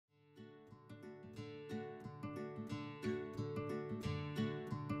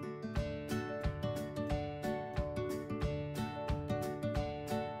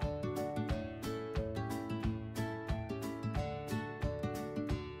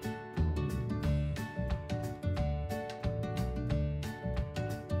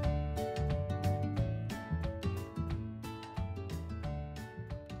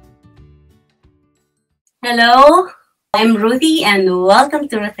Hello, I'm Ruthie and welcome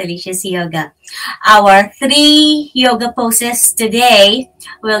to Ruthilicious Yoga. Our 3 yoga poses today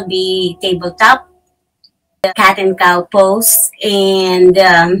will be tabletop, the cat and cow pose, and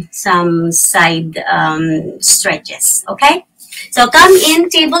some side stretches. Okay? So come in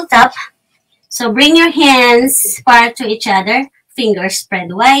tabletop. So bring your hands far to each other, fingers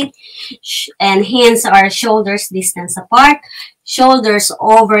spread wide, and hands are shoulders distance apart, shoulders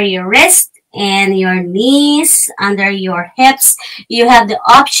over your wrist, and your knees under your hips. You have the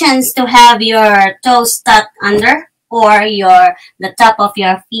options to have your toes tucked under or the top of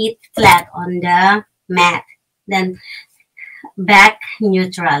your feet flat on the mat. Then back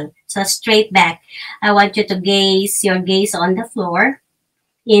neutral. So straight back. I want you to your gaze on the floor.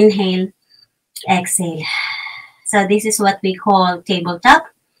 Inhale, exhale. So this is what we call tabletop.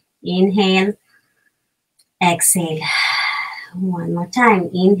 Inhale, exhale. One more time.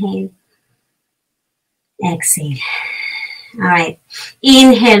 Inhale, exhale. All right.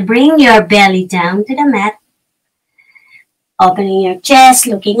 Inhale, bring your belly down to the mat. Opening your chest,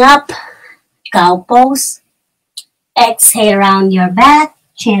 looking up. Cow pose. Exhale, round your back,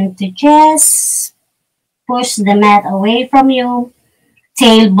 chin to chest. Push the mat away from you.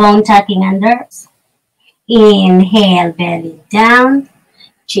 Tailbone tucking under. Inhale, belly down,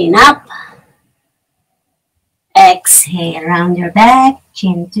 chin up. Exhale, round your back,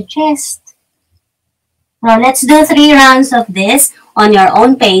 chin to chest. Now let's do 3 rounds of this on your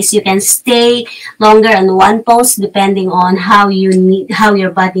own pace. You can stay longer in one pose depending on how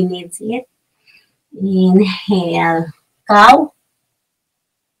your body needs it. Inhale, cow.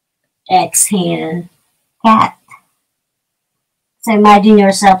 Exhale, cat. So imagine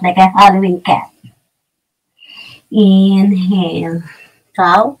yourself like a Halloween cat. Inhale,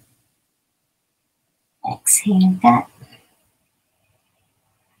 cow. Exhale, cat.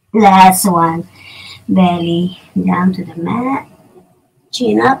 Last one. Belly down to the mat.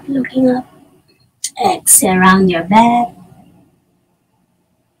 Chin up, looking up. Exhale, round your back.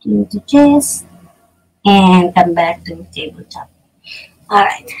 Chin to chest. And come back to tabletop.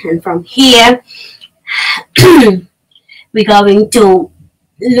 Alright, and from here, we're going to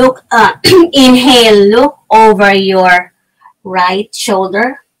look, inhale, look over your right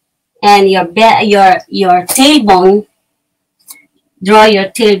shoulder and your tailbone, draw your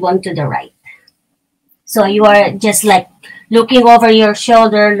tailbone to the right. So you are just like looking over your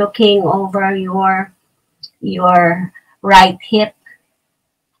shoulder, looking over your right hip,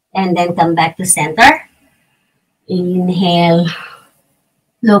 and then come back to center. Inhale,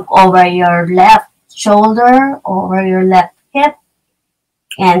 look over your left shoulder, over your left hip,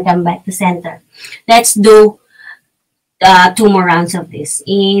 and come back to center. Let's do 2 more rounds of this.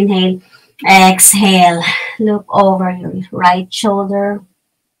 Inhale, exhale, look over your right shoulder.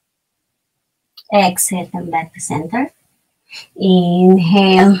 Exhale, come back to center.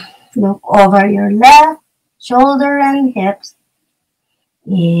 Inhale, look over your left shoulder and hips.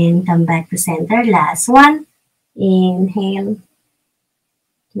 And come back to center. Last one. Inhale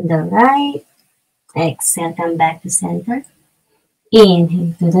to the right. Exhale, come back to center.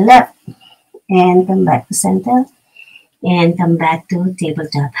 Inhale to the left. And come back to center. And come back to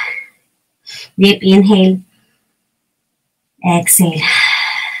tabletop. Deep inhale. Exhale.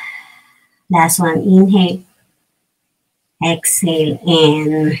 Last one, inhale, exhale,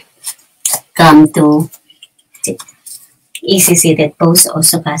 and come to easy seated pose or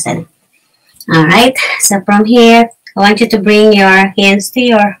Sukhasana. All right, so from here, I want you to bring your hands to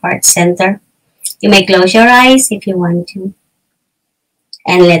your heart center. You may close your eyes if you want to.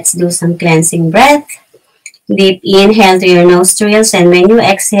 And let's do some cleansing breath. Deep inhale to your nostrils, and when you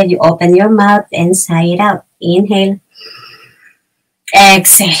exhale, you open your mouth and sigh it out. Inhale,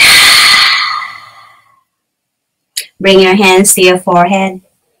 exhale. Bring your hands to your forehead.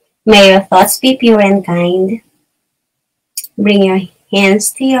 May your thoughts be pure and kind. Bring your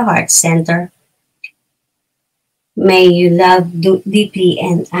hands to your heart center. May you love deeply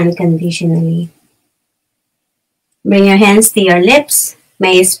and unconditionally. Bring your hands to your lips.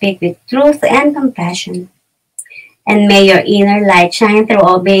 May you speak with truth and compassion. And may your inner light shine through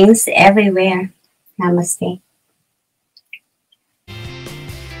all beings everywhere. Namaste.